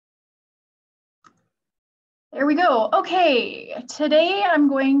There we go. Okay, today I'm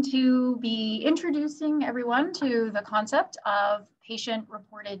going to be introducing everyone to the concept of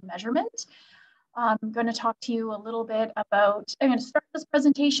patient-reported measurement. I'm going to talk to you a little bit about, I'm going to start this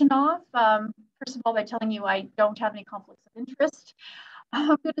presentation off, first of all, by telling you I don't have any conflicts of interest. I'm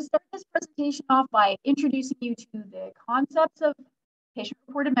going to start this presentation off by introducing you to the concepts of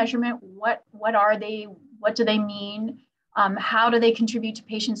patient-reported measurement. What are they? What do they mean? How do they contribute to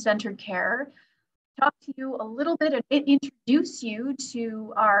patient-centered care? Talk to you a little bit and introduce you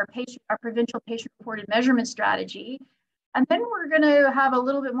to our provincial patient-reported measurement strategy. And then we're going to have a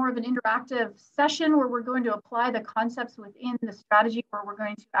little bit more of an interactive session where we're going to apply the concepts within the strategy, where we're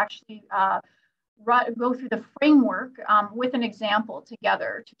going to actually go through the framework with an example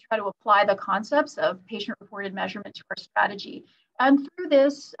together to try to apply the concepts of patient-reported measurement to our strategy. And through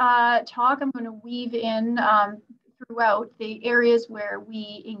this talk, I'm going to weave in throughout the areas where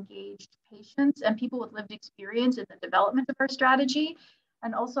we engaged patients and people with lived experience in the development of our strategy,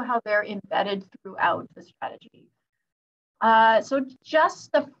 and also how they're embedded throughout the strategy. So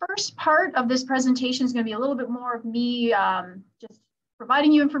just the first part of this presentation is going to be a little bit more of me just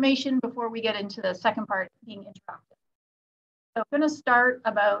providing you information before we get into the second part, being interactive. So I'm going to start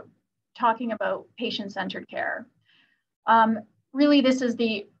about talking about patient-centered care. Really, this is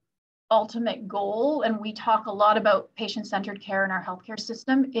the ultimate goal, and we talk a lot about patient-centered care in our healthcare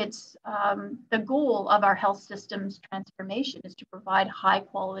system. It's the goal of our health system's transformation is to provide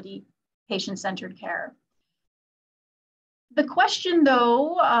high-quality patient-centered care. The question,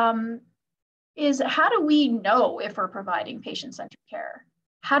 though, is how do we know if we're providing patient-centered care?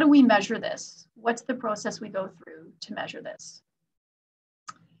 How do we measure this? What's the process we go through to measure this?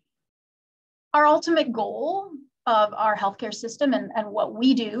 Our ultimate goal of our healthcare system and what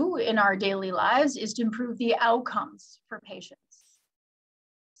we do in our daily lives is to improve the outcomes for patients.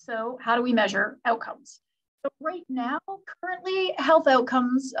 So how do we measure outcomes? So right now, currently, health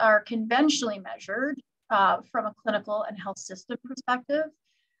outcomes are conventionally measured from a clinical and health system perspective,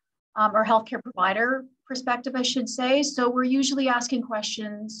 or healthcare provider perspective, I should say. So we're usually asking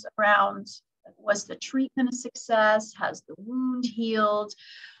questions around, was the treatment a success? Has the wound healed?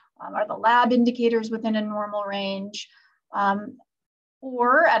 Are the lab indicators within a normal range?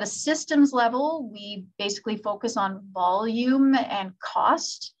 Or at a systems level, we basically focus on volume and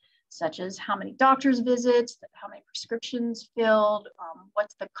cost, such as how many doctor's visits, how many prescriptions filled,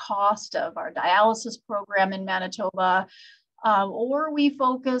 what's the cost of our dialysis program in Manitoba, or we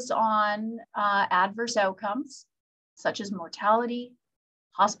focus on adverse outcomes, such as mortality,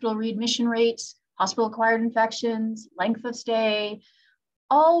 hospital readmission rates, hospital-acquired infections, length of stay,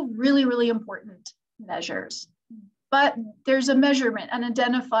 all really, really important measures. But there's a measurement, an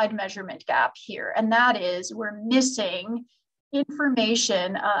identified measurement gap here, and that is we're missing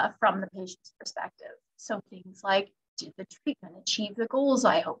information from the patient's perspective. So things like, did the treatment achieve the goals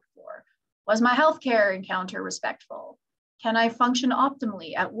I hoped for? Was my healthcare encounter respectful? Can I function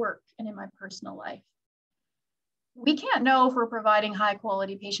optimally at work and in my personal life? We can't know if we're providing high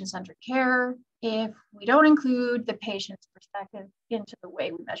quality patient-centered care if we don't include the patient's perspective into the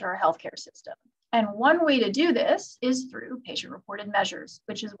way we measure our healthcare system. And one way to do this is through patient-reported measures,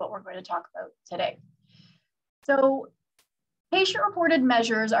 which is what we're going to talk about today. So patient-reported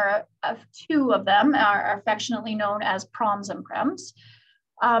measures are two of them are affectionately known as PROMs and PREMs.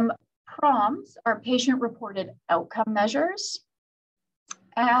 PROMs are patient-reported outcome measures,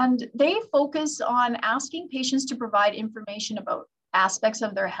 and they focus on asking patients to provide information about aspects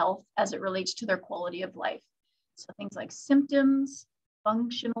of their health as it relates to their quality of life. So things like symptoms,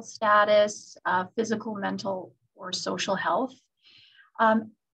 functional status, physical, mental, or social health.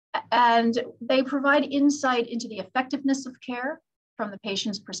 And they provide insight into the effectiveness of care from the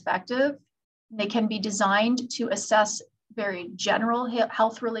patient's perspective. They can be designed to assess very general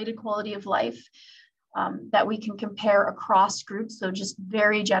health-related quality of life that we can compare across groups, so just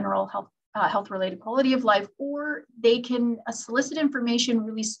very general health-related quality of life, or they can solicit information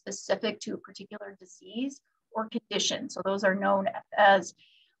really specific to a particular disease or condition. So those are known as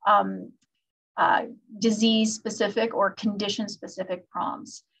disease-specific or condition-specific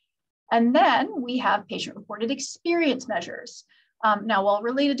PROMs. And then we have patient-reported experience measures. Now, while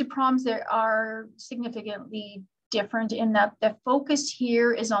related to PROMs, they are significantly different in that the focus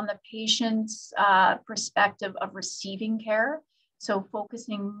here is on the patient's perspective of receiving care. So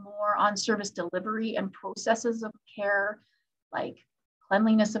focusing more on service delivery and processes of care, like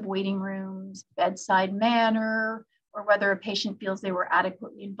cleanliness of waiting rooms, bedside manner, or whether a patient feels they were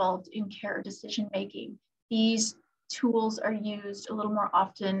adequately involved in care decision-making. These tools are used a little more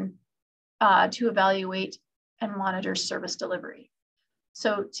often to evaluate and monitor service delivery.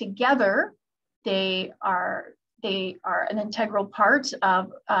 So together, They are an integral part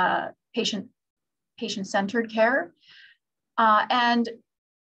of patient-centered care. And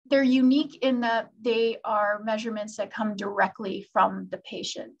they're unique in that they are measurements that come directly from the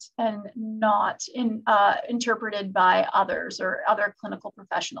patient and not interpreted by others or other clinical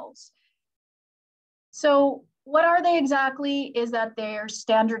professionals. So what are they exactly is that they're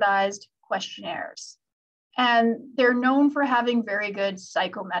standardized questionnaires, and they're known for having very good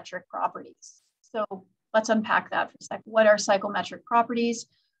psychometric properties. So let's unpack that for a second. What are psychometric properties?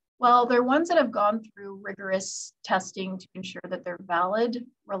 Well, they're ones that have gone through rigorous testing to ensure that they're valid,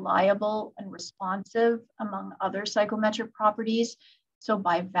 reliable, and responsive, among other psychometric properties. So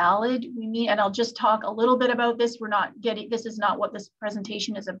by valid, we mean, and I'll just talk a little bit about this. This is not what this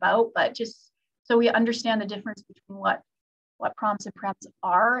presentation is about, but just so we understand the difference between what PROMs and PREMs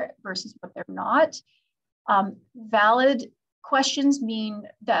are versus what they're not. Valid questions mean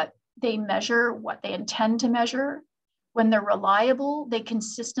that they measure what they intend to measure. When they're reliable, they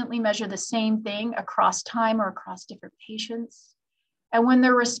consistently measure the same thing across time or across different patients. And when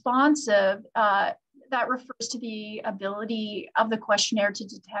they're responsive, that refers to the ability of the questionnaire to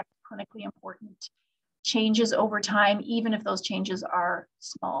detect clinically important changes over time, even if those changes are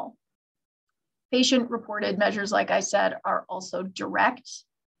small. Patient-reported measures, like I said, are also direct.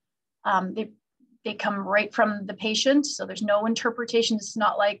 They come right from the patient, so there's no interpretation. It's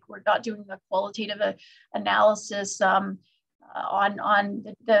not like we're not doing a qualitative analysis on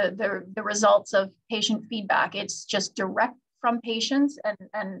the results of patient feedback. It's just direct from patients,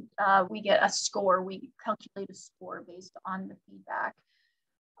 and we get a score. We calculate a score based on the feedback.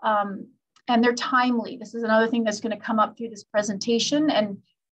 And they're timely. This is another thing that's going to come up through this presentation and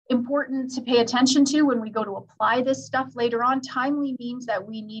important to pay attention to when we go to apply this stuff later on. Timely means that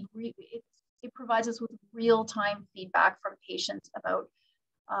we need it provides us with real-time feedback from patients about,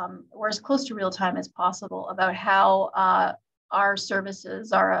 or as close to real-time as possible, about how our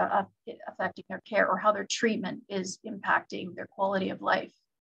services are affecting their care or how their treatment is impacting their quality of life.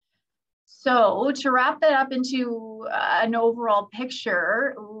 So to wrap that up into an overall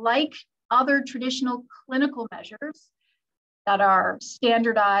picture, like other traditional clinical measures that are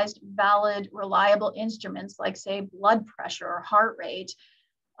standardized, valid, reliable instruments, like say blood pressure or heart rate,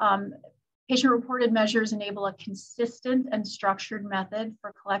 patient-reported measures enable a consistent and structured method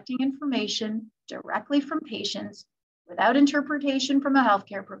for collecting information directly from patients without interpretation from a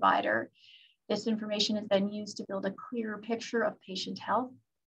healthcare provider. This information is then used to build a clearer picture of patient health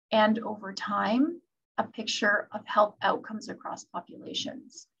and, over time, a picture of health outcomes across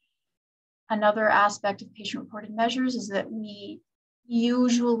populations. Another aspect of patient-reported measures is that we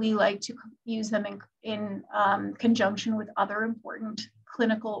usually like to use them in conjunction with other important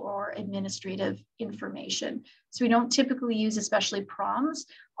clinical or administrative information. So we don't typically use especially PROMs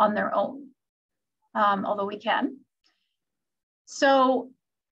on their own, although we can. So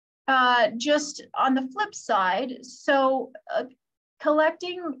just on the flip side,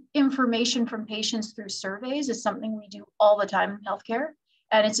 collecting information from patients through surveys is something we do all the time in healthcare,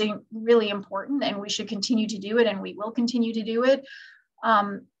 and it's really important, and we should continue to do it, and we will continue to do it.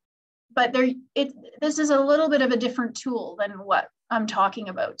 But this is a little bit of a different tool than what I'm talking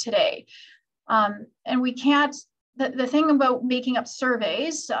about today. And we can't, the thing about making up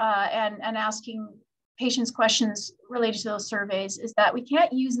surveys and asking patients questions related to those surveys is that we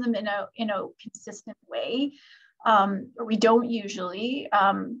can't use them in a consistent way, or we don't usually.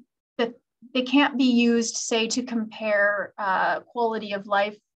 That they can't be used, say, to compare quality of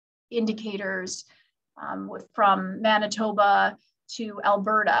life indicators from Manitoba to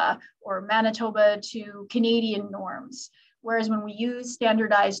Alberta or Manitoba to Canadian norms. Whereas when we use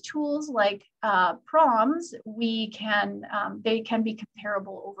standardized tools like PROMs, they can be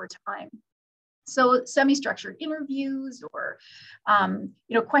comparable over time. So semi-structured interviews or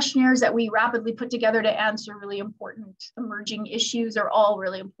questionnaires that we rapidly put together to answer really important emerging issues are all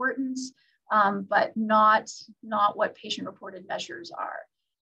really important, but not what patient-reported measures are.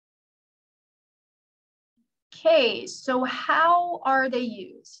 Okay, so how are they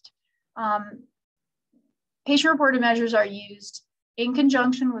used? Patient-reported measures are used in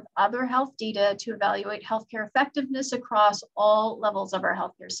conjunction with other health data to evaluate healthcare effectiveness across all levels of our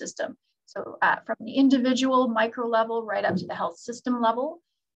healthcare system. So from the individual micro level right up to the health system level.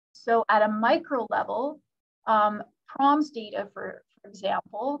 So at a micro level, PROMs data, for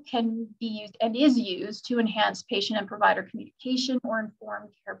example, can be used and is used to enhance patient and provider communication or inform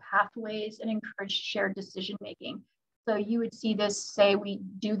care pathways and encourage shared decision-making. So you would see this, say we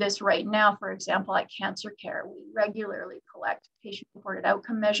do this right now, for example, at cancer care. We regularly collect patient-reported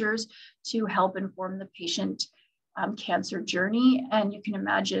outcome measures to help inform the patient cancer journey. And you can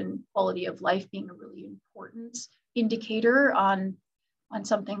imagine quality of life being a really important indicator on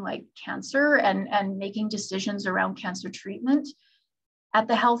something like cancer and making decisions around cancer treatment. At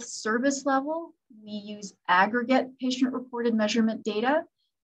the health service level, we use aggregate patient-reported measurement data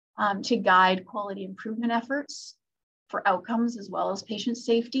to guide quality improvement efforts for outcomes as well as patient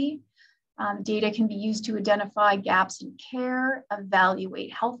safety. Data can be used to identify gaps in care,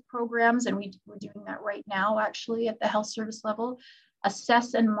 evaluate health programs, and we're doing that right now actually at the health service level,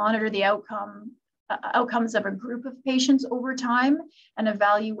 assess and monitor the outcomes of a group of patients over time, and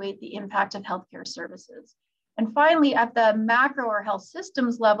evaluate the impact of healthcare services. And finally, at the macro or health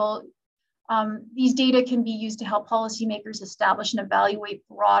systems level, these data can be used to help policymakers establish and evaluate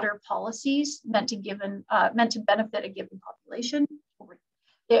broader policies meant to benefit a given population.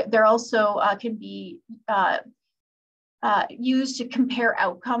 They're also can be used to compare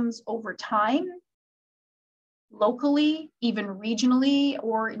outcomes over time, locally, even regionally,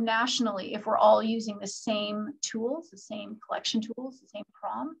 or nationally, if we're all using the same tools, the same collection tools, the same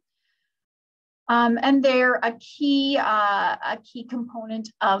PROM. And they're a key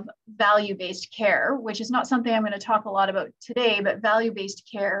component of value-based care, which is not something I'm going to talk a lot about today, but value-based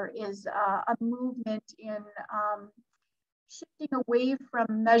care is a movement in shifting away from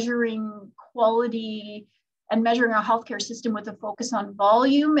measuring quality and measuring our healthcare system with a focus on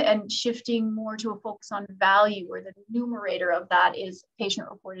volume and shifting more to a focus on value, where the numerator of that is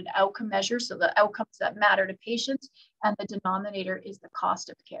patient-reported outcome measures, so the outcomes that matter to patients, and the denominator is the cost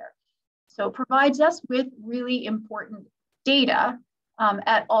of care. So it provides us with really important data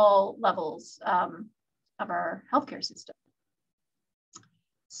at all levels of our healthcare system.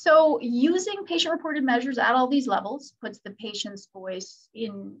 So using patient-reported measures at all these levels puts the patient's voice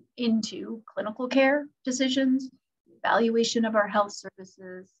into clinical care decisions, evaluation of our health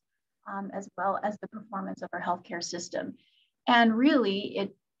services, as well as the performance of our healthcare system. And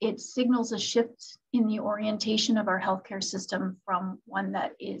really, it signals a shift in the orientation of our healthcare system from one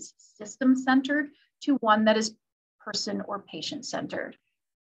that is system-centered to one that is person or patient-centered.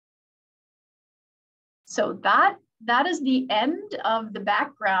 So that is the end of the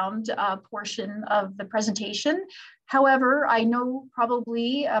background portion of the presentation. However, I know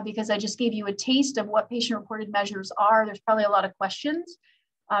probably because I just gave you a taste of what patient-reported measures are, there's probably a lot of questions,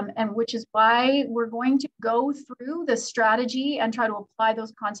 and which is why we're going to go through the strategy and try to apply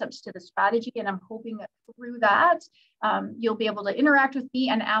those concepts to the strategy. And I'm hoping that through that, you'll be able to interact with me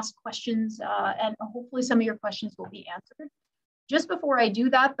and ask questions, and hopefully some of your questions will be answered. Just before I do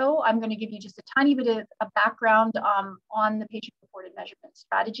that, though, I'm going to give you just a tiny bit of a background on the patient-reported measurement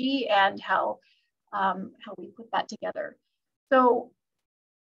strategy and how we put that together. So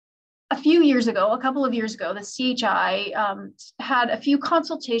a couple of years ago, the CHI had a few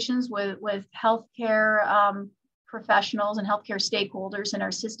consultations with healthcare professionals and healthcare stakeholders in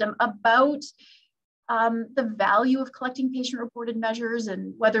our system about the value of collecting patient-reported measures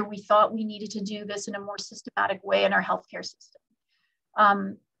and whether we thought we needed to do this in a more systematic way in our healthcare system.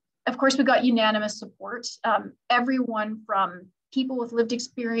 Of course, we got unanimous support. Everyone from people with lived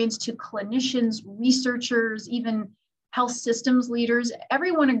experience to clinicians, researchers, even health systems leaders,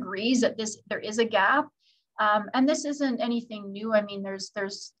 everyone agrees that there is a gap. And this isn't anything new. I mean, there's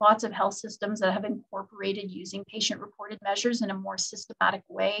lots of health systems that have incorporated using patient-reported measures in a more systematic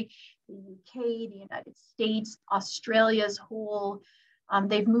way. The UK, the United States, Australia's whole,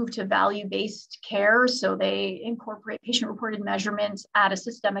 they've moved to value-based care. So they incorporate patient-reported measurements at a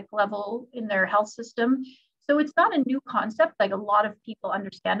systemic level in their health system. So it's not a new concept, like a lot of people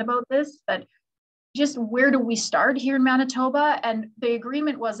understand about this, but just where do we start here in Manitoba? And the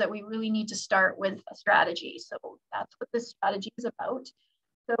agreement was that we really need to start with a strategy. So that's what this strategy is about.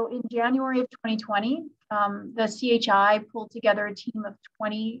 So in January of 2020, the CHI pulled together a team of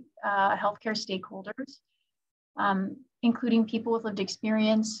 20 healthcare stakeholders, including people with lived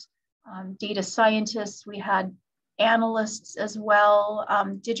experience, data scientists. We had analysts as well,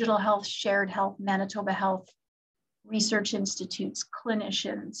 Digital Health, Shared Health, Manitoba Health, research institutes,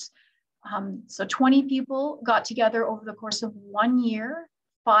 clinicians. So 20 people got together over the course of 1 year,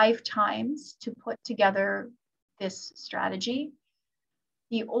 5 times to put together this strategy.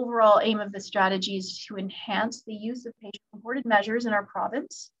 The overall aim of the strategy is to enhance the use of patient-reported measures in our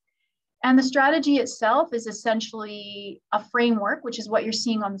province. And the strategy itself is essentially a framework, which is what you're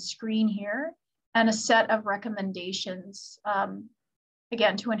seeing on the screen here, and a set of recommendations,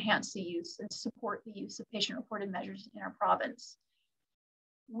 again, to enhance the use and support the use of patient-reported measures in our province.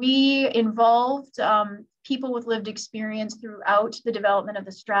 We involved people with lived experience throughout the development of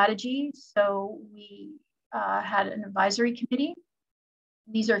the strategy. So we had an advisory committee.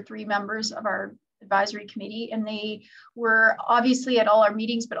 These are 3 members of our advisory committee, and they were obviously at all our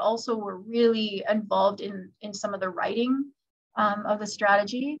meetings, but also were really involved in some of the writing of the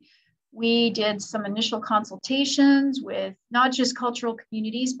strategy. We did some initial consultations with not just cultural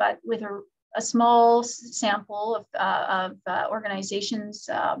communities, but with a small sample of organizations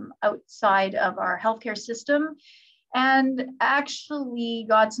outside of our healthcare system, and actually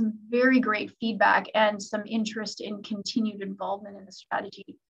got some very great feedback and some interest in continued involvement in the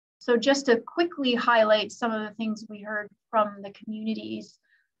strategy. So just to quickly highlight some of the things we heard from the communities,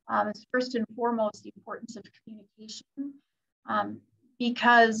 is first and foremost the importance of communication,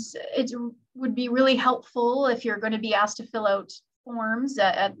 because it would be really helpful if you're going to be asked to fill out forms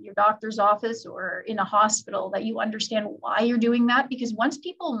at your doctor's office or in a hospital, that you understand why you're doing that, because once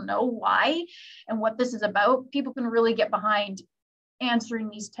people know why and what this is about, people can really get behind answering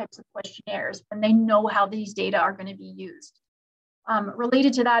these types of questionnaires when they know how these data are going to be used.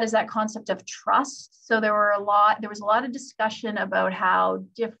 Related to that is that concept of trust. So there was a lot of discussion about how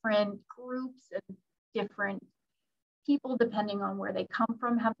different groups and different people, depending on where they come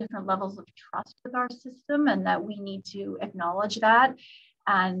from, have different levels of trust with our system, and that we need to acknowledge that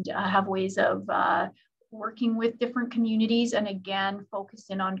and have ways of working with different communities, and again, focus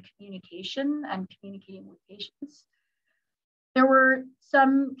in on communication and communicating with patients. There were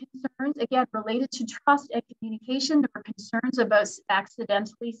some concerns, again, related to trust and communication. There were concerns about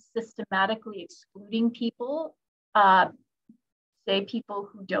accidentally, systematically excluding people, say people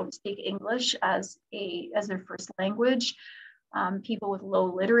who don't speak English as their first language, people with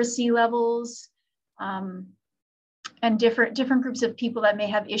low literacy levels, and different groups of people that may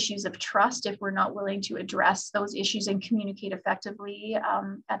have issues of trust if we're not willing to address those issues and communicate effectively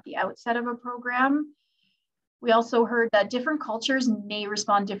at the outset of a program. We also heard that different cultures may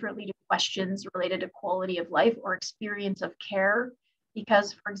respond differently to questions related to quality of life or experience of care,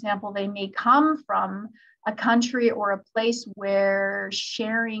 because, for example, they may come from a country or a place where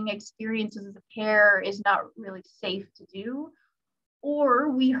sharing experiences of care is not really safe to do. Or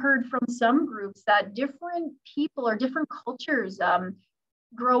we heard from some groups that different people or different cultures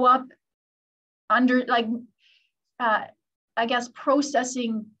grow up under, I guess,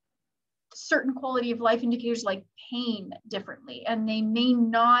 processing certain quality of life indicators like pain differently, and they may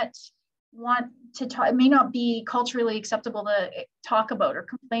not want to talk, it may not be culturally acceptable to talk about or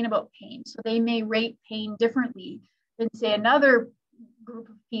complain about pain. So they may rate pain differently than, say, another group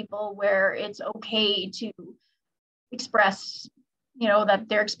of people where it's okay to express, that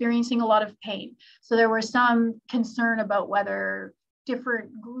they're experiencing a lot of pain. So there was some concern about whether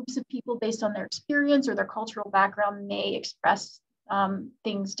different groups of people, based on their experience or their cultural background, may express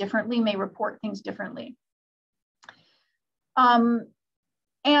things differently, may report things differently. And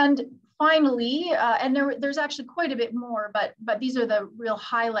finally, and there's actually quite a bit more, but these are the real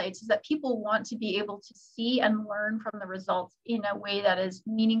highlights, is that people want to be able to see and learn from the results in a way that is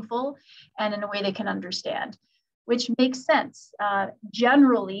meaningful and in a way they can understand, which makes sense.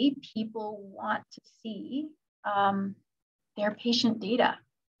 Generally, people want to see their patient data,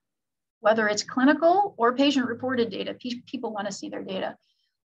 whether it's clinical or patient-reported data. People want to see their data.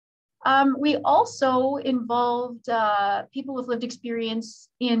 We also involved people with lived experience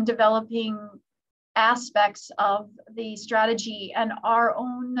in developing aspects of the strategy, and our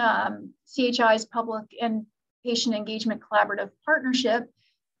own CHI's Public and Patient Engagement Collaborative Partnership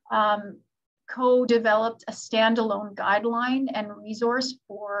co-developed a standalone guideline and resource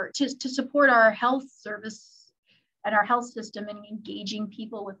to support our health service and our health system in engaging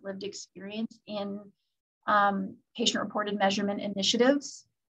people with lived experience in patient-reported measurement initiatives.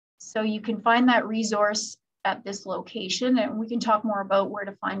 So you can find that resource at this location, and we can talk more about where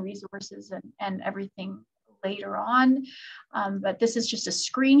to find resources and everything later on. But this is just a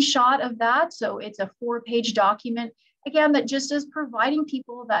screenshot of that. So it's a 4-page document, again, that just is providing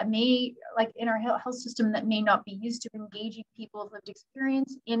people that may, like in our health system, that may not be used to engaging people with lived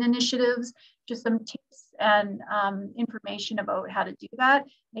experience in initiatives, just some tips and information about how to do that.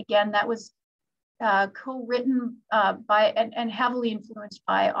 Again, that was co-written by and heavily influenced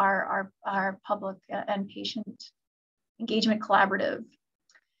by our public and patient engagement collaborative.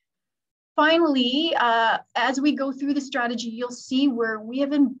 Finally, as we go through the strategy, you'll see where we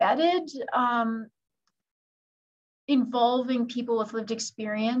have embedded involving people with lived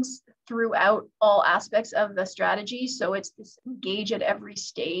experience throughout all aspects of the strategy. So it's this engage at every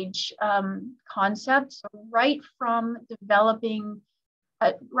stage concept. So right from developing,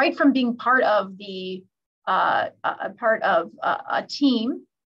 right from being part of the a team,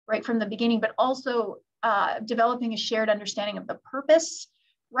 right from the beginning, but also developing a shared understanding of the purpose,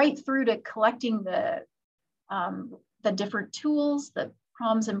 right through to collecting the different tools, the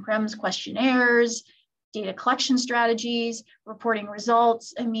PROMs and PREMs questionnaires, data collection strategies, reporting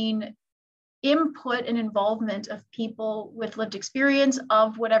results. I mean, input and involvement of people with lived experience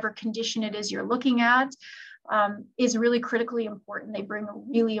of whatever condition it is you're looking at is really critically important. They bring a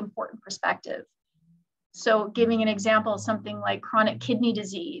really important perspective. So giving an example, something like chronic kidney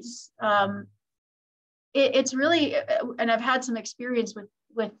disease, it's really, and I've had some experience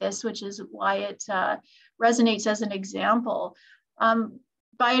with this, which is why it resonates as an example.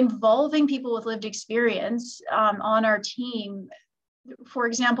 By involving people with lived experience on our team, for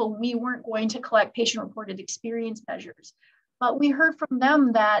example, we weren't going to collect patient-reported experience measures, but we heard from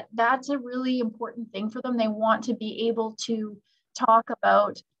them that that's a really important thing for them. They want to be able to talk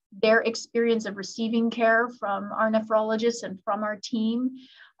about their experience of receiving care from our nephrologists and from our team.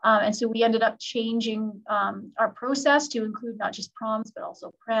 And so we ended up changing our process to include not just PROMs, but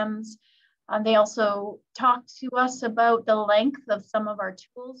also PREMs. They also talked to us about the length of some of our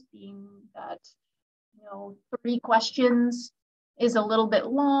tools, being that, 3 questions is a little bit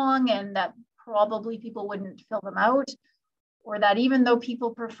long and that probably people wouldn't fill them out, or that even though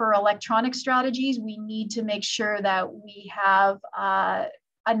people prefer electronic strategies, we need to make sure that we have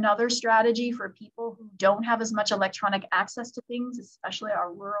another strategy for people who don't have as much electronic access to things, especially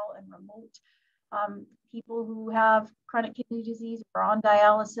our rural and remote people who have chronic kidney disease or on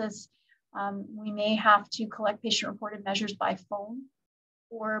dialysis. We may have to collect patient-reported measures by phone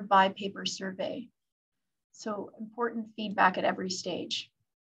or by paper survey. So important feedback at every stage.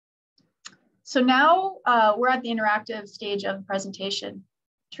 So now we're at the interactive stage of the presentation.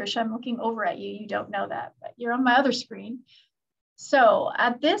 Tricia, I'm looking over at you. You don't know that, but you're on my other screen. So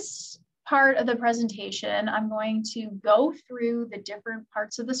at this part of the presentation, I'm going to go through the different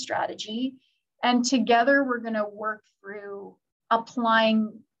parts of the strategy, and together we're going to work through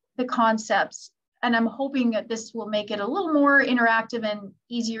applying the concepts. And I'm hoping that this will make it a little more interactive and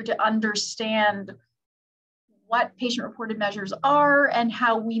easier to understand what patient-reported measures are and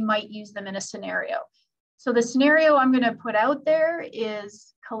how we might use them in a scenario. So the scenario I'm going to put out there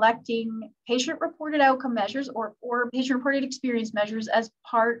is collecting patient-reported outcome measures or patient-reported experience measures as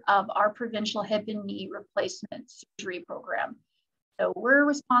part of our provincial hip and knee replacement surgery program. So we're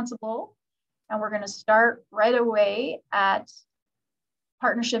responsible, and we're going to start right away at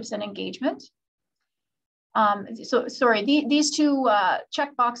partnerships and engagement. These 2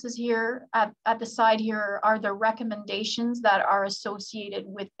 check boxes here at the side here are the recommendations that are associated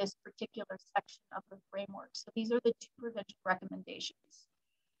with this particular section of the framework. So these are the 2 provincial recommendations.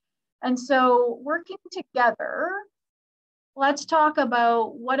 And so working together, let's talk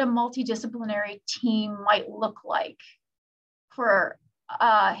about what a multidisciplinary team might look like for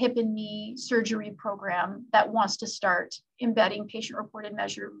a hip and knee surgery program that wants to start embedding patient-reported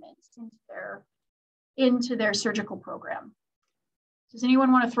measurements into their surgical program. Does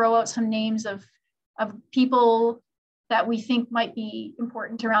anyone want to throw out some names of people that we think might be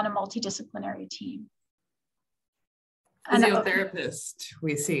important around a multidisciplinary team? Physiotherapist,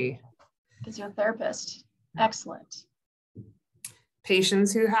 we see. Physiotherapist, excellent.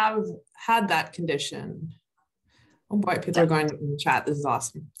 Patients who have had that condition. Oh boy, people are going in the chat. This is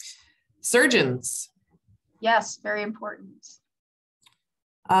awesome. Surgeons. Yes, very important.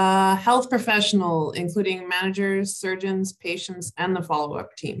 Health professional, including managers, surgeons, patients, and the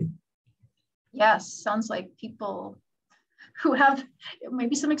follow-up team. Yes, sounds like people who have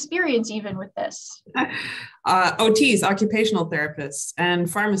maybe some experience even with this. OTs, occupational therapists, and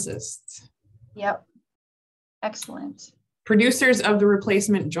pharmacists. Yep, excellent. Producers of the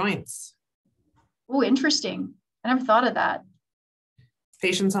replacement joints. Oh, interesting. I never thought of that.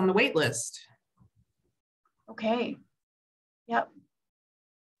 Patients on the wait list. Okay, yep.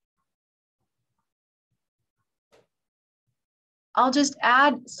 I'll just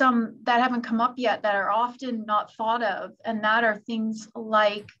add some that haven't come up yet that are often not thought of, and that are things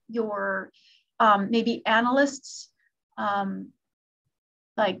like your maybe analysts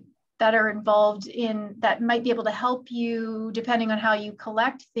like that are involved in, that might be able to help you depending on how you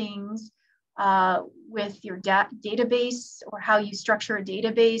collect things with your database or how you structure a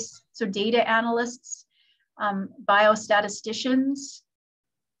database. So data analysts, biostatisticians,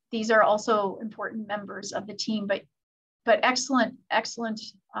 these are also important members of the team, but excellent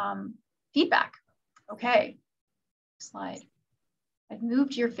feedback. Okay, slide. I've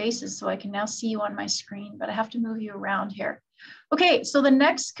moved your faces so I can now see you on my screen, but I have to move you around here. Okay, so the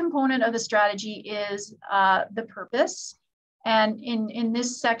next component of the strategy is the purpose. And in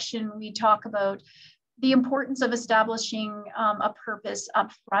this section, we talk about the importance of establishing a purpose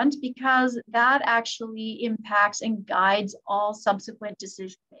up front, because that actually impacts and guides all subsequent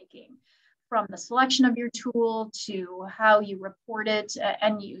decision making. from the selection of your tool to how you report it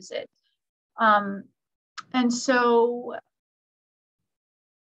and use it. And so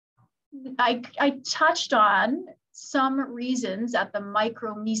I touched on some reasons at the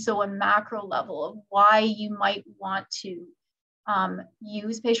micro, meso, and macro level of why you might want to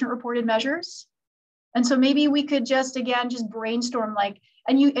use patient-reported measures. And so maybe we could just, again, just brainstorm, like,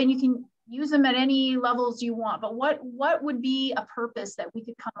 and you can use them at any levels you want, but what would be a purpose that we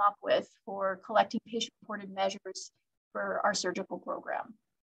could come up with for collecting patient-reported measures for our surgical program?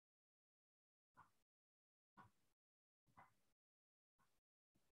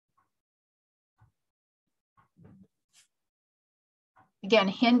 Again,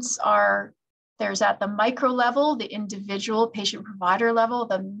 hints are, there's at the micro level, the individual patient provider level,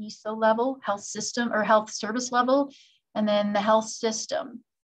 the meso level, health system or health service level, and then the health system.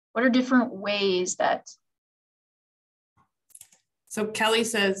 What are different ways that? So Kelly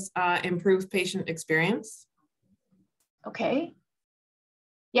says improve patient experience. Okay.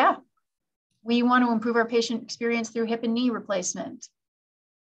 Yeah. We want to improve our patient experience through hip and knee replacement.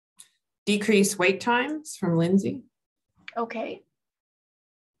 Decrease wait times from Lindsay. Okay.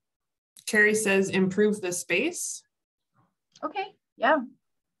 Carrie says improve the space. Okay. Yeah.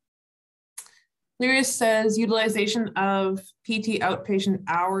 Lyris says utilization of PT outpatient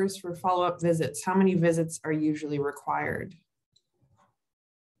hours for follow-up visits. How many visits are usually required?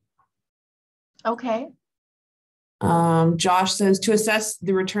 Okay. Josh says to assess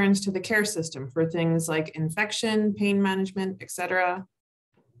the returns to the care system for things like infection, pain management, etc.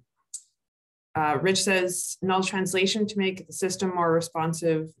 Rich says knowledge translation to make the system more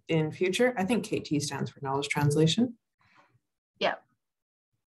responsive in future. I think KT stands for knowledge translation. Yeah.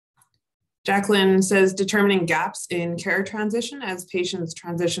 Jacqueline says determining gaps in care transition as patients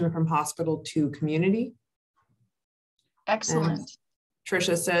transition from hospital to community. Excellent. And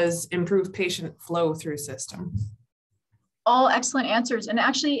Tricia says improve patient flow through system. All excellent answers. And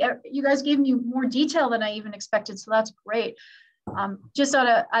actually, you guys gave me more detail than I even expected, so that's great. Just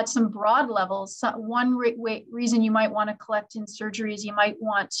at some broad levels, one reason you might want to collect in surgery is you might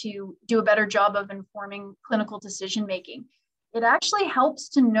want to do a better job of informing clinical decision making. It actually helps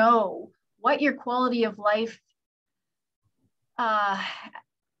to know what your quality of life,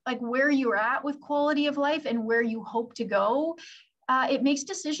 like where you're at with quality of life and where you hope to go. It makes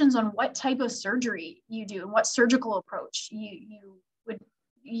decisions on what type of surgery you do and what surgical approach you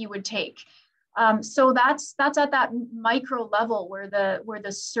would take. So that's at that micro level where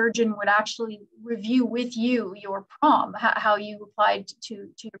the surgeon would actually review with you your PROM, how you applied to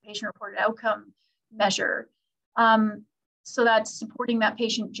your patient-reported outcome measure. So that's supporting that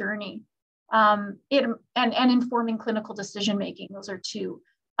patient journey. And informing clinical decision making. Those are two.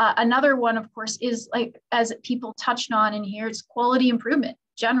 Another one, of course, is like, as people touched on in here, it's quality improvement,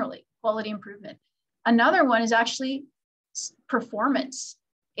 generally, quality improvement. Another one is actually performance.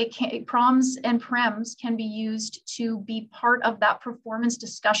 PROMs and PREMs can be used to be part of that performance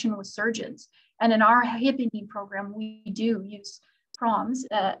discussion with surgeons. And in our hip and knee program, we do use PROMs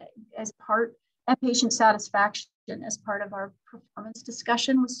as part, and patient satisfaction as part of our performance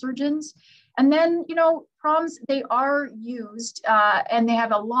discussion with surgeons. And then, PROMs, they are used and they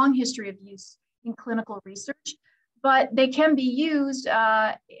have a long history of use in clinical research, but they can be used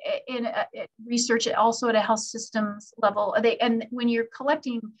in research also at a health systems level. And when you're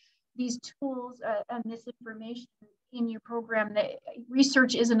collecting these tools and this information in your program,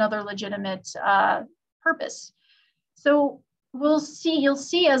 research is another legitimate purpose. So you'll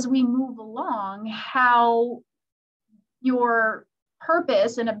see as we move along how your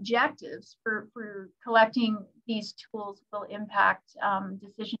purpose and objectives for collecting these tools will impact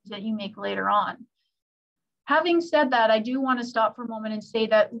decisions that you make later on. Having said that, I do want to stop for a moment and say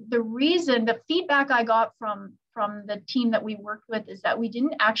that the feedback I got from the team that we worked with is that we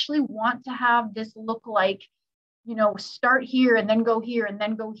didn't actually want to have this look like, start here and then go here and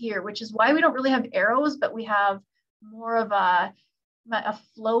then go here, which is why we don't really have arrows, but we have more of a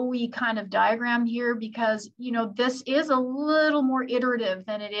flowy kind of diagram here, because this is a little more iterative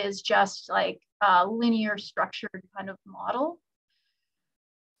than it is just like a linear structured kind of model.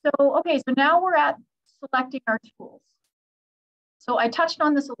 So okay, so now we're at selecting our tools. So I touched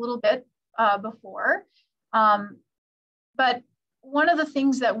on this a little bit before, but one of the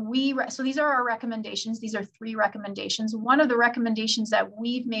things that so these are our recommendations. These are 3 recommendations. One of the recommendations that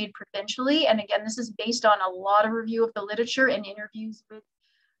we've made provincially, and again, this is based on a lot of review of the literature and interviews with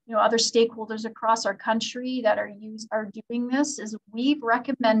other stakeholders across our country that are doing this, is we've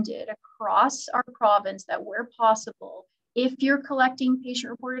recommended across our province that where possible, if you're collecting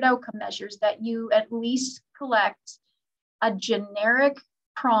patient-reported outcome measures, that you at least collect a generic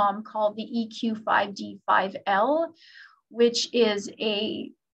PROM called the EQ5D5L, which is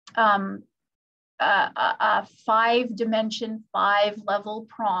a 5-dimension, 5-level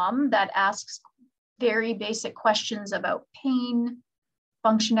PROM that asks very basic questions about pain,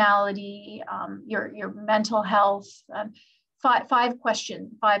 functionality, your mental health, 5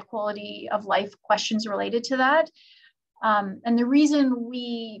 quality of life questions related to that. And the reason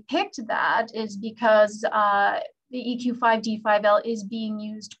we picked that is because the EQ5D5L is being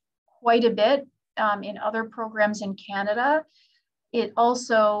used quite a bit in other programs in Canada. It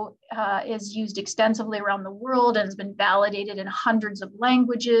also is used extensively around the world and has been validated in hundreds of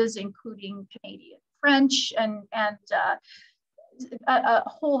languages, including Canadian French and a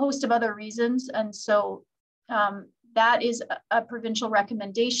whole host of other reasons. And so that is a provincial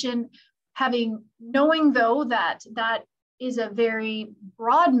recommendation. Knowing though that that is a very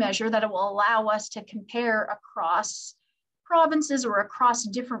broad measure that it will allow us to compare across provinces or across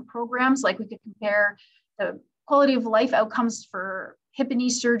different programs, like we could compare the quality of life outcomes for hip and knee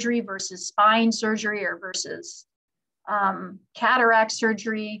surgery versus spine surgery or versus cataract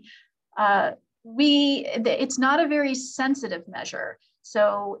surgery. It's not a very sensitive measure,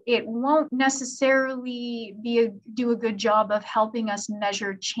 so it won't necessarily do a good job of helping us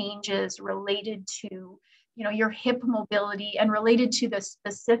measure changes related to, your hip mobility and related to the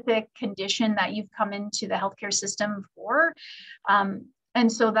specific condition that you've come into the healthcare system for.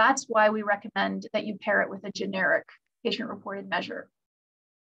 And so that's why we recommend that you pair it with a generic patient-reported measure.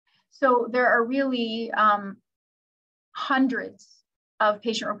 So there are really hundreds of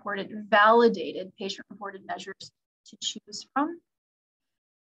validated patient-reported measures to choose from.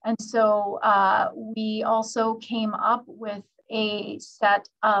 And so we also came up with a set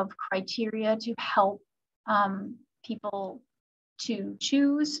of criteria to help people to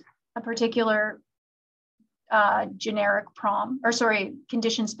choose a particular generic PROM,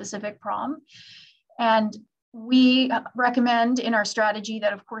 condition-specific PROM. And we recommend in our strategy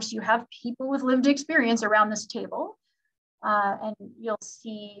that, of course, you have people with lived experience around this table, and you'll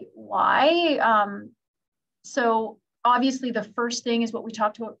see why. So obviously, the first thing is what we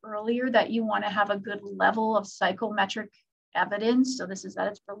talked about earlier, that you want to have a good level of psychometric evidence. So this is that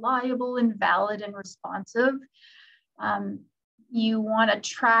it's reliable and valid and responsive. You want a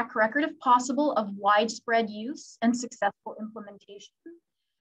track record, if possible, of widespread use and successful implementation.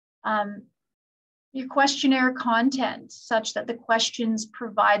 Your questionnaire content, such that the questions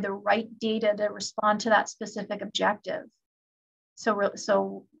provide the right data to respond to that specific objective.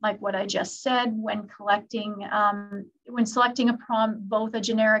 So like what I just said, when selecting a PROM, both a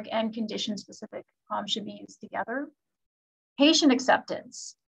generic and condition-specific PROM should be used together. Patient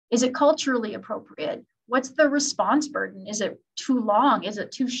acceptance. Is it culturally appropriate? What's the response burden? Is it too long? Is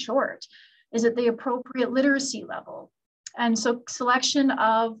it too short? Is it the appropriate literacy level? And so selection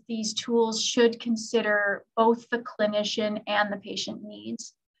of these tools should consider both the clinician and the patient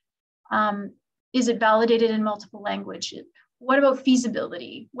needs. Is it validated in multiple languages? What about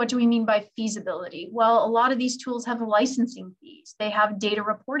feasibility? What do we mean by feasibility? Well, a lot of these tools have licensing fees. They have data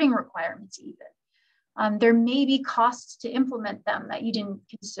reporting requirements even. There may be costs to implement them that you didn't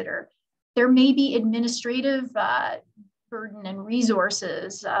consider. There may be administrative burden and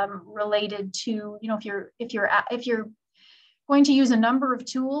resources related to, if you're going to use a number of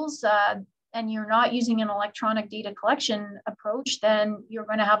tools and you're not using an electronic data collection approach, then you're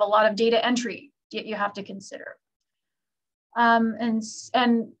going to have a lot of data entry you have to consider. And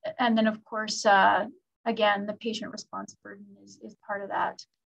then of course, again, the patient response burden is part of that.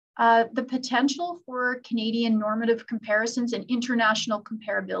 The potential for Canadian normative comparisons and international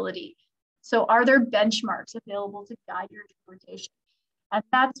comparability. So are there benchmarks available to guide your interpretation? And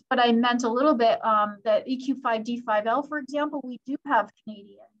that's what I meant a little bit, that EQ5D5L, for example, we do have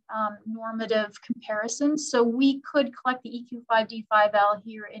Canadian normative comparisons. So we could collect the EQ5D5L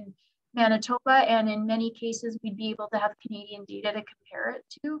here in Manitoba, and in many cases, we'd be able to have Canadian data to compare it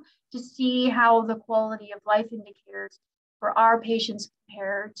to see how the quality of life indicators for our patients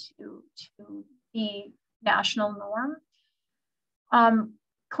compare to the national norm.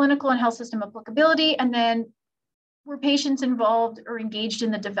 Clinical and health system applicability, and then were patients involved or engaged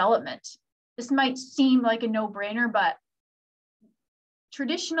in the development? This might seem like a no-brainer, but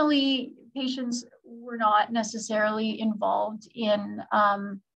traditionally, patients were not necessarily involved in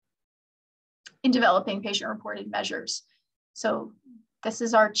developing patient-reported measures. So this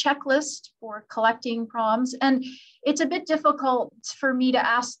is our checklist for collecting PROMs. And it's a bit difficult for me to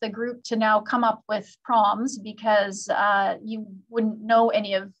ask the group to now come up with PROMs because you wouldn't know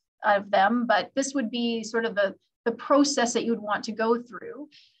any of them, but this would be sort of the process that you would want to go through.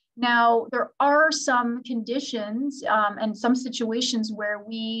 Now, there are some conditions and some situations where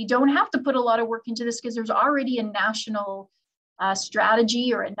we don't have to put a lot of work into this because there's already a national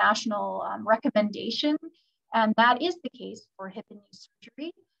strategy or a national recommendation, and that is the case for hip and knee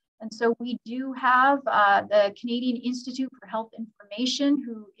surgery. And so we do have the Canadian Institute for Health Information,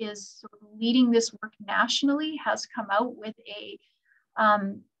 who is sort of leading this work nationally, has come out with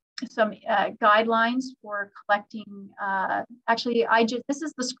some guidelines for collecting. Actually, this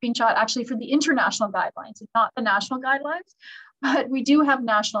is the screenshot actually for the international guidelines, not the national guidelines, but we do have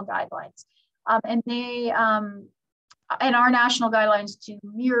national guidelines, and they and our national guidelines to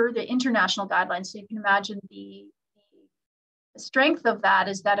mirror the international guidelines. So you can imagine the strength of that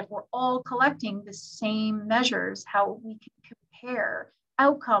is that if we're all collecting the same measures, how we can compare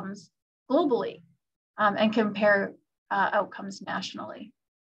outcomes globally and compare outcomes nationally.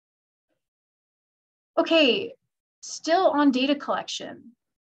 Okay, still on data collection,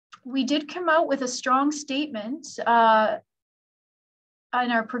 we did come out with a strong statement in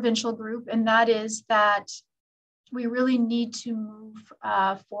our provincial group, and that is that we really need to move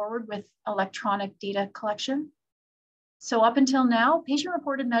forward with electronic data collection. So up until now,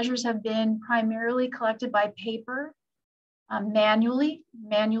 patient-reported measures have been primarily collected by paper, manually.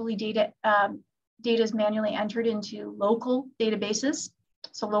 Data is manually entered into local databases,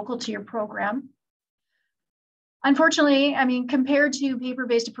 so local to your program. Unfortunately, I mean, compared to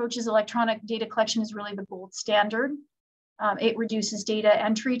paper-based approaches, electronic data collection is really the gold standard. It reduces data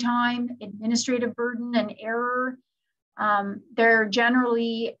entry time, administrative burden, and error. They're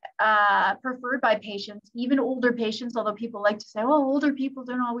generally preferred by patients, even older patients, although people like to say, oh, older people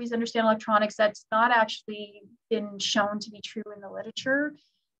don't always understand electronics. That's not actually been shown to be true in the literature.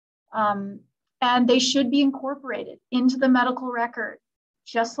 And they should be incorporated into the medical record,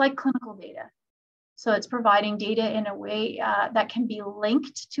 just like clinical data. So it's providing data in a way that can be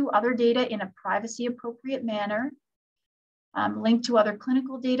linked to other data in a privacy appropriate manner, linked to other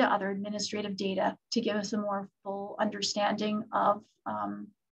clinical data, other administrative data to give us a more full understanding of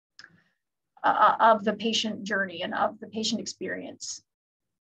the patient journey and of the patient experience.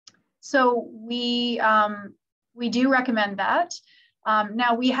 So we do recommend that.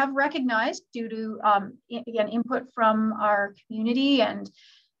 Now we have recognized, due to, again, input from our community and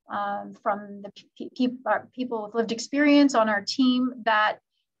from the people with lived experience on our team, that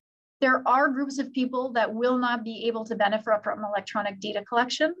there are groups of people that will not be able to benefit from electronic data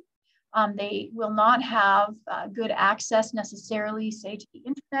collection. They will not have good access necessarily, say, to the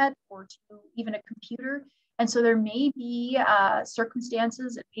internet or to even a computer. And so there may be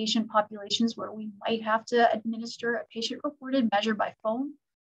circumstances and patient populations where we might have to administer a patient-reported measure by phone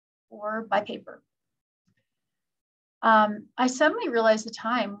or by paper. I suddenly realized the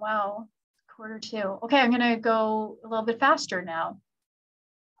time. Wow, 1:45. Okay, I'm going to go a little bit faster now.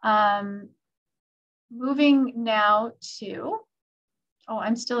 Moving now to, oh,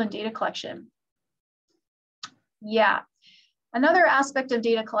 I'm still in data collection. Yeah, another aspect of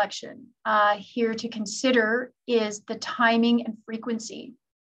data collection here to consider is the timing and frequency.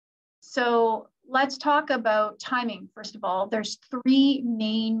 So let's talk about timing. First of all, there's three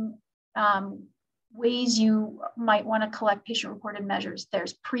main ways you might want to collect patient-reported measures.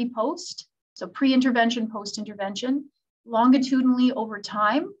 There's pre-post, so pre-intervention, post-intervention, longitudinally over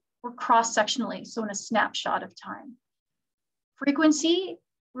time, or cross-sectionally, so in a snapshot of time. Frequency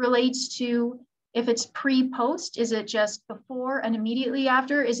relates to, if it's pre-post, is it just before and immediately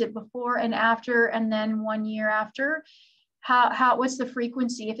after? Is it before and after and then 1 year after? What's the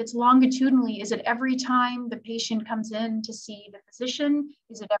frequency? If it's longitudinally, is it every time the patient comes in to see the physician?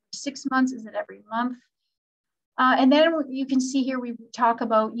 Is it every 6 months? Is it every month? And then you can see here, we talk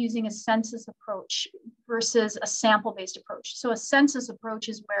about using a census approach versus a sample-based approach. So a census approach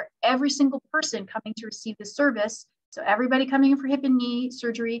is where every single person coming to receive the service, so everybody coming in for hip and knee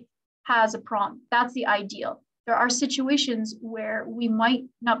surgery has a PROM. That's the ideal. There are situations where we might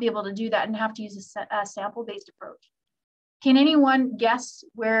not be able to do that and have to use a sample-based approach. Can anyone guess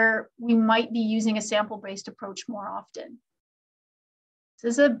where we might be using a sample-based approach more often?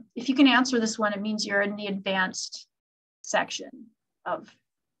 So if you can answer this one, it means you're in the advanced section of,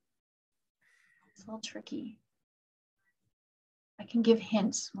 it's a little tricky. I can give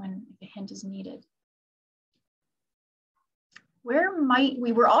hints when a hint is needed. Where might,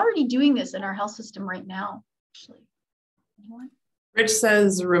 we were already doing this in our health system right now, actually. Anyone? Rich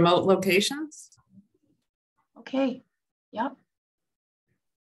says remote locations. Okay, yep.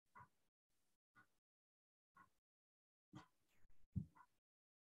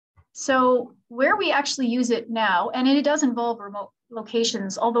 So where we actually use it now, and it does involve remote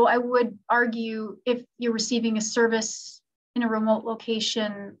locations, although I would argue if you're receiving a service in a remote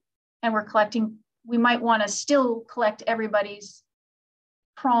location, and we're collecting, we might want to still collect everybody's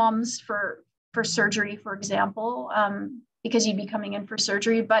PROMs for surgery, for example, because you'd be coming in for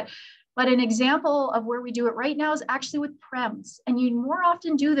surgery. But an example of where we do it right now is actually with PREMs. And you more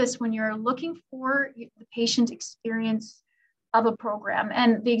often do this when you're looking for the patient experience of a program.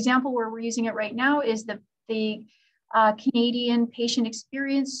 And the example where we're using it right now is the Canadian Patient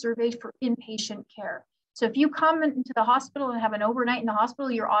Experience Survey for Inpatient Care. So if you come into the hospital and have an overnight in the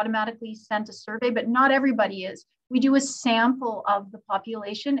hospital, you're automatically sent a survey, but not everybody is. We do a sample of the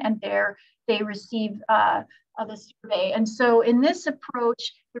population, and there they receive the survey. And so in this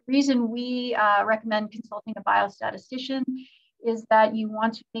approach, the reason we recommend consulting a biostatistician is that you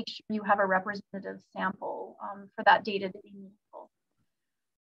want to make sure you have a representative sample for that data to be meaningful.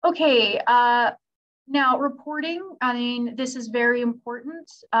 Okay, now reporting, I mean, this is very important.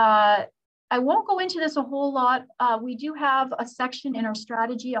 I won't go into this a whole lot. We do have a section in our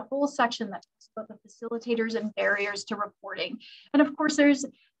strategy, a whole section that talks about the facilitators and barriers to reporting. And of course,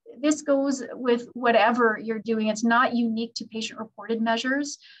 this goes with whatever you're doing. It's not unique to patient-reported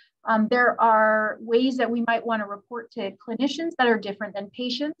measures. There are ways that we might want to report to clinicians that are different than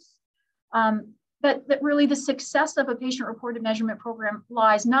patients. But really the success of a patient-reported measurement program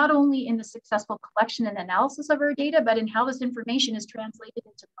lies not only in the successful collection and analysis of our data, but in how this information is translated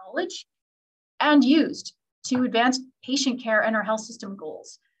into knowledge and used to advance patient care and our health system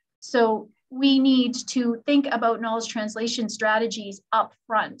goals. So we need to think about knowledge translation strategies up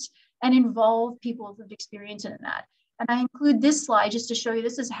front and involve people with experience in that. And I include this slide just to show you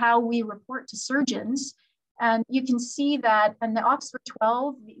this is how we report to surgeons. And you can see that in the Oxford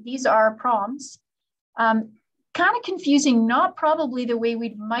 12, these are PROMs. Kind of confusing, not probably the way we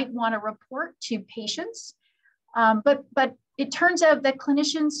might want to report to patients, but it turns out that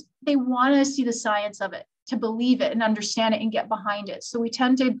clinicians, they want to see the science of it, to believe it and understand it and get behind it. So we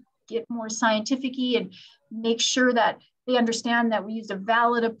tend to get more scientific-y and make sure that they understand that we use a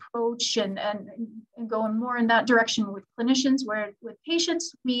valid approach and going more in that direction with clinicians, where with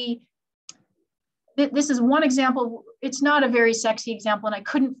patients, this is one example. It's not a very sexy example, and I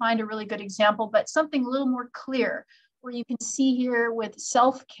couldn't find a really good example, but something a little more clear, where you can see here with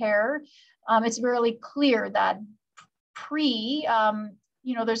self-care, it's really clear that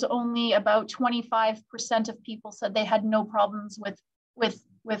there's only about 25% of people said they had no problems with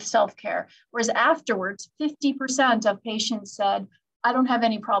self-care, whereas afterwards, 50% of patients said, I don't have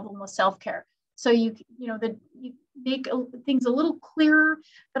any problem with self-care. So you make things a little clearer,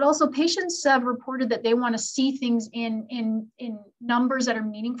 but also patients have reported that they want to see things in numbers that are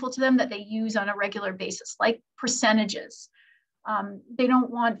meaningful to them, that they use on a regular basis, like percentages. They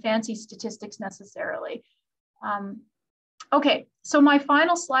don't want fancy statistics necessarily. Okay, so my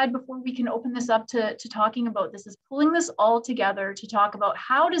final slide before we can open this up to talking about this is pulling this all together to talk about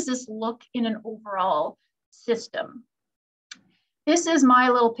how does this look in an overall system. This is my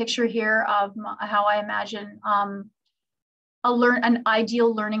little picture here of how I imagine an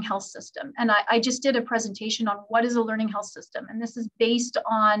ideal learning health system. And I just did a presentation on what is a learning health system. And this is based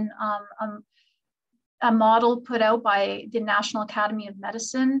on a model put out by the National Academy of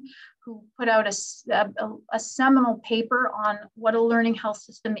Medicine, who put out a seminal paper on what a learning health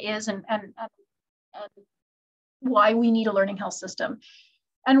system is and why we need a learning health system.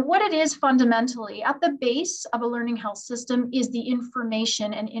 And what it is fundamentally, at the base of a learning health system is the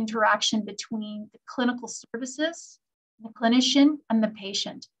information and interaction between the clinical services, the clinician, and the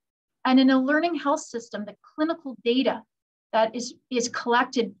patient. And in a learning health system, the clinical data that is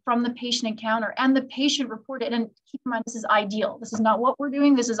collected from the patient encounter and the patient reported, and keep in mind, this is ideal. This is not what we're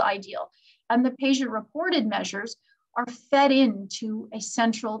doing, this is ideal. And the patient reported measures are fed into a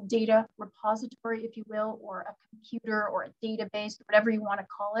central data repository, if you will, or a computer or a database, whatever you want to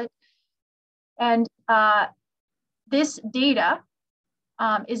call it. And this data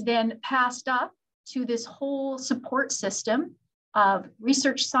is then passed up to this whole support system of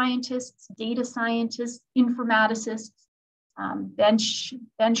research scientists, data scientists, informaticists,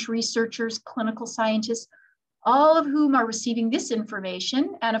 bench researchers, clinical scientists, all of whom are receiving this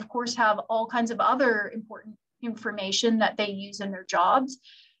information, and of course have all kinds of other important information that they use in their jobs.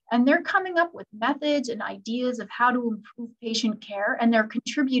 And they're coming up with methods and ideas of how to improve patient care, and they're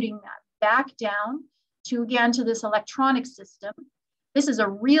contributing that back down to this electronic system. This is a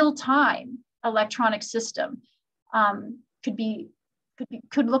real-time electronic system.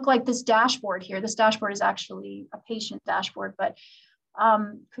 Could look like this dashboard here. This dashboard is actually a patient dashboard, but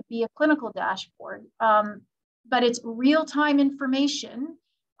could be a clinical dashboard. But it's real-time information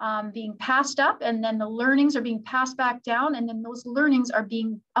being passed up, and then the learnings are being passed back down, and then those learnings are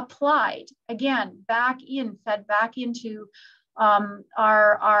being applied, again, fed back into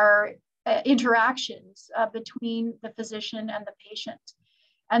our interactions between the physician and the patient.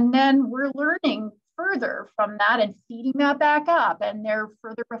 And then we're learning further from that and feeding that back up, and they're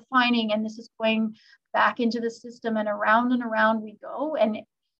further refining, and this is going back into the system, and around we go. And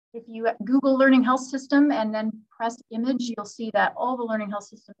if you Google learning health system and then press image, you'll see that all the learning health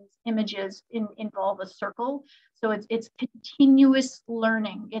systems images involve a circle. So it's continuous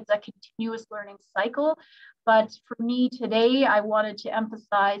learning. It's a continuous learning cycle. But for me today, I wanted to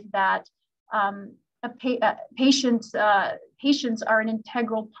emphasize that patients are an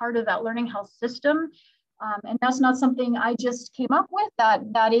integral part of that learning health system. And that's not something I just came up with.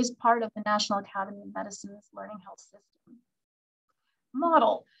 That is part of the National Academy of Medicine's learning health system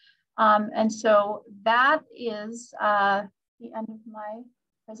model. And so that is the end of my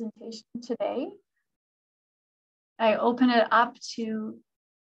presentation today. I open it up to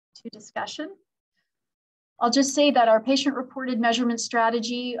discussion. I'll just say that our patient-reported measurement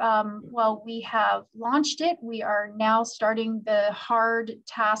strategy, while we have launched it, we are now starting the hard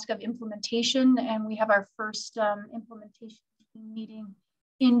task of implementation, and we have our first implementation meeting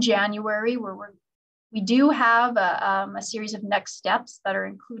in January, where we do have a series of next steps that are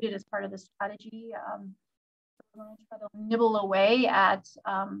included as part of the strategy. We're going to try to nibble away at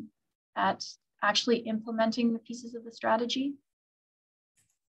actually implementing the pieces of the strategy.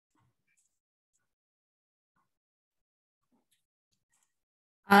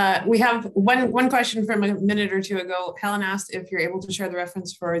 We have one question from a minute or two ago. Helen asked if you're able to share the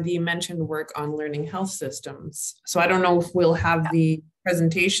reference for the mentioned work on learning health systems. So I don't know if we'll have the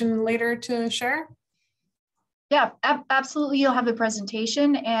presentation later to share. Yeah, absolutely. You'll have the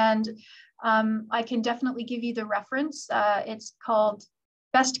presentation, and I can definitely give you the reference. It's called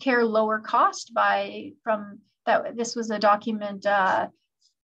Best Care, Lower Cost this was a document that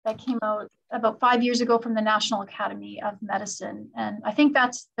came out about 5 years ago from the National Academy of Medicine. And I think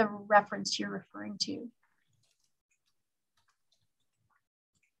that's the reference you're referring to.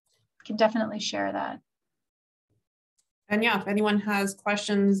 I can definitely share that. And yeah, if anyone has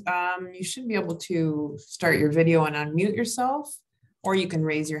questions, you should be able to start your video and unmute yourself, or you can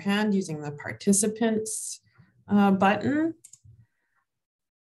raise your hand using the participants button.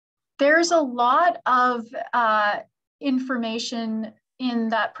 There's a lot of information in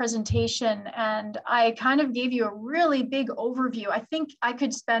that presentation, and I kind of gave you a really big overview. I think I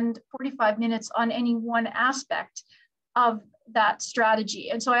could spend 45 minutes on any one aspect of that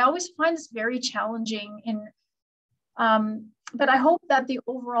strategy. And so I always find this very challenging but I hope that the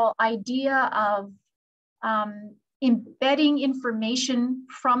overall idea of embedding information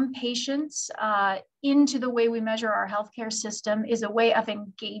from patients into the way we measure our healthcare system is a way of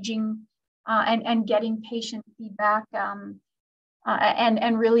engaging and getting patient feedback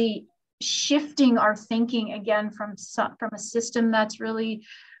and really shifting our thinking again from a system that's really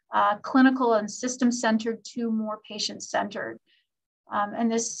clinical and system-centered to more patient-centered.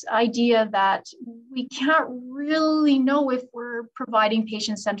 And this idea that we can't really know if we're providing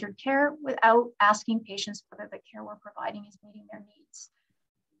patient-centered care without asking patients whether the care we're providing is meeting their needs.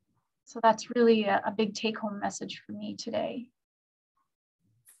 So that's really a big take-home message for me today.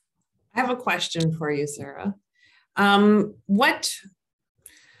 I have a question for you, Sarah. What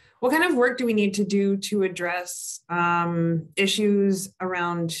kind of work do we need to do to address issues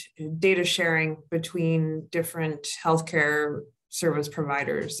around data sharing between different healthcare service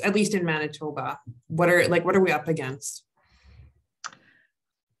providers, at least in Manitoba? What are we up against?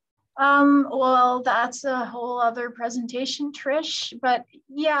 Well, that's a whole other presentation, Trish. But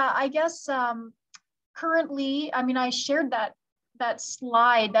yeah, I guess currently, I mean, I shared that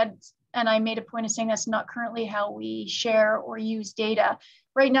slide and I made a point of saying that's not currently how we share or use data.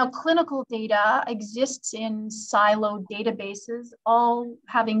 Right now, clinical data exists in siloed databases, all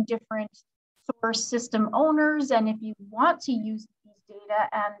having different source system owners. And if you want to use these data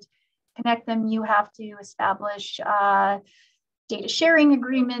and connect them, you have to establish data sharing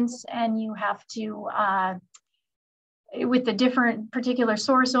agreements, and you have to, with the different particular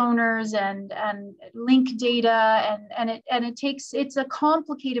source owners and link data, it's a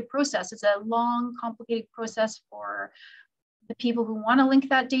complicated process. It's a long, complicated process for the people who want to link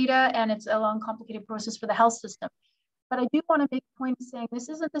that data, and it's a long, complicated process for the health system. But I do want to make a point of saying this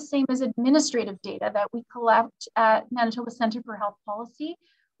isn't the same as administrative data that we collect at Manitoba Centre for Health Policy.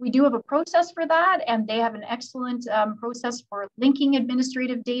 We do have a process for that, and they have an excellent process for linking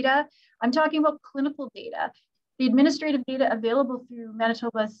administrative data. I'm talking about clinical data. The administrative data available through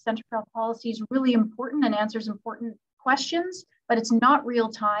Manitoba Centre for Health Policy is really important and answers important questions, but it's not real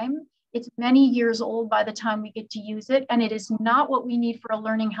time. It's many years old by the time we get to use it, and it is not what we need for a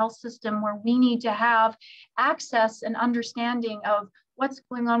learning health system where we need to have access and understanding of what's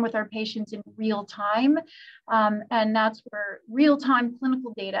going on with our patients in real time. And that's where real-time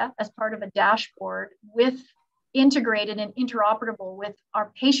clinical data as part of a dashboard with integrated and interoperable with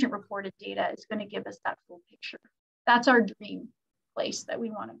our patient-reported data is going to give us that full picture. That's our dream place that we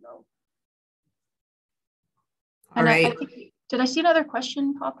want to go. All right. Did I see another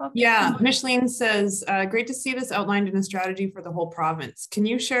question pop up? Yeah, Micheline says, great to see this outlined in a strategy for the whole province. Can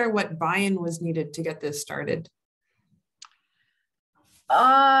you share what buy-in was needed to get this started?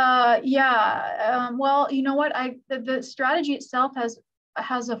 Yeah. Well, you know what? The strategy itself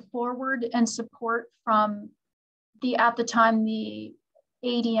has a forward and support from at the time the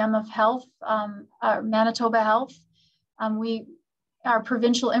ADM of Health, Manitoba Health. Our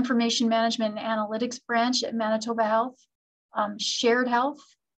provincial information management and analytics branch at Manitoba Health, shared health,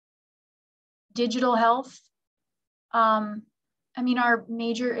 digital health. I mean, our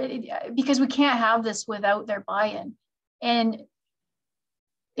major, because we can't have this without their buy-in. And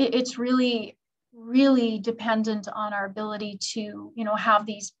it's really, really dependent on our ability to, have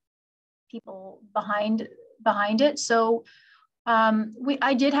these people behind it. So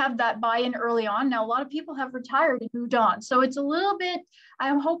I did have that buy-in early on. Now, a lot of people have retired and moved on. So it's a little bit,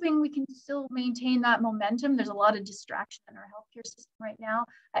 I'm hoping we can still maintain that momentum. There's a lot of distraction in our healthcare system right now.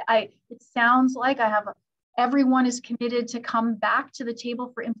 It sounds like everyone is committed to come back to the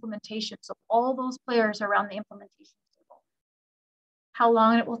table for implementation. So all those players around the implementation table, how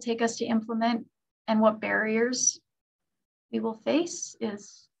long it will take us to implement and what barriers we will face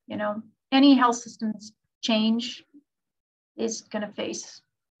is, any health systems change is going to face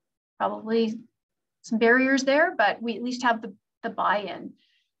probably some barriers there, but we at least have the buy-in.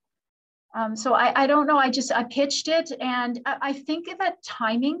 So I don't know, I pitched it, and I think that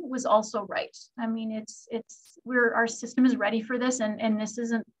timing was also right. I mean, our system is ready for this,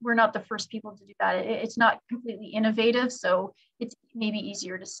 and we're not the first people to do that. It's not completely innovative, so it's maybe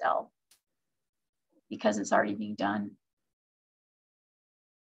easier to sell because it's already being done.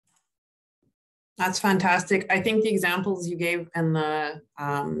 That's fantastic. I think the examples you gave and the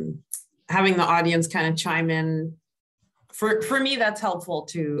having the audience kind of chime in, for me, that's helpful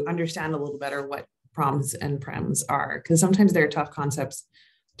to understand a little better what PROMs and PREMs are, because sometimes they're tough concepts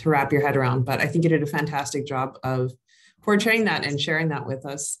to wrap your head around. But I think you did a fantastic job of portraying that and sharing that with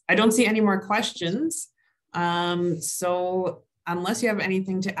us. I don't see any more questions. So unless you have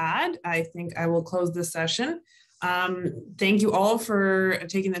anything to add, I think I will close this session. Thank you all for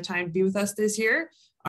taking the time to be with us this year.